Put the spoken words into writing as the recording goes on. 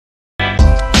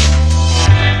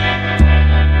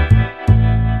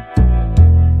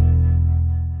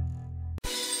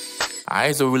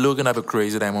Alright, so we're looking at a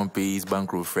crazy diamond piece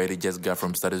Bankroll Freddie just got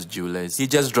from Status Jewelers. He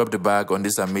just dropped the bag on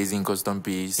this amazing custom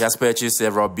piece. He has purchased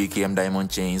several BKM diamond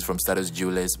chains from Status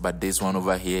Jewelers, but this one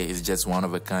over here is just one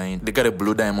of a kind. They got a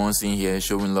blue diamonds in here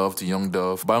showing love to Young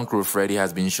Dove. Bankroll Freddie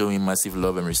has been showing massive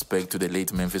love and respect to the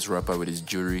late Memphis rapper with his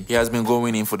jewelry. He has been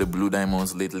going in for the blue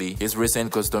diamonds lately. His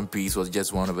recent custom piece was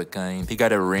just one of a kind. He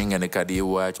got a ring and a Cartier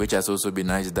watch, which has also been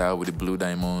niced out with the blue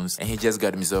diamonds, and he just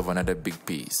got himself another big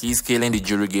piece. He's killing the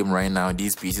jewelry game right now.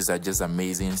 These pieces are just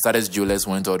amazing. Status Jewelers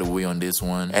went all the way on this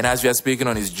one. And as we are speaking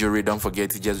on his jewelry, don't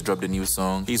forget he just dropped a new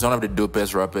song. He's one of the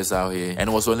dopest rappers out here, and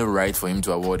it was only right for him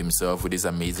to award himself with this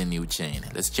amazing new chain.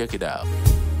 Let's check it out.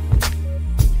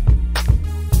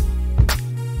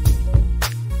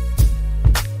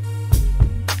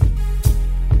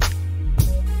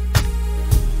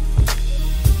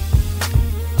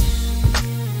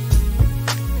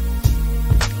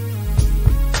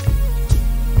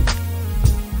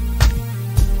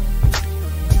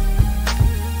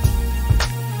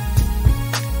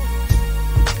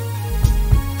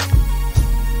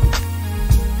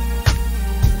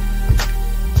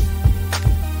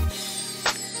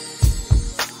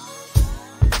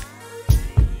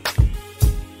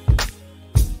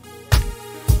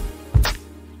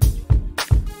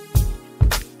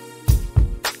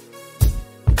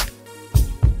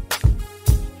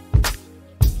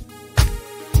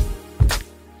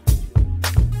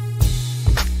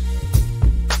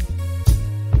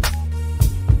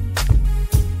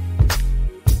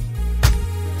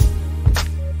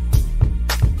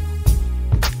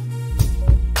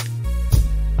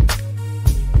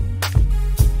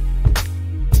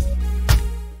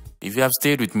 If you have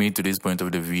stayed with me to this point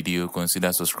of the video,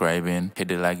 consider subscribing, hit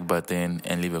the like button,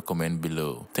 and leave a comment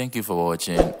below. Thank you for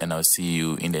watching, and I'll see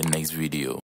you in the next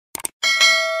video.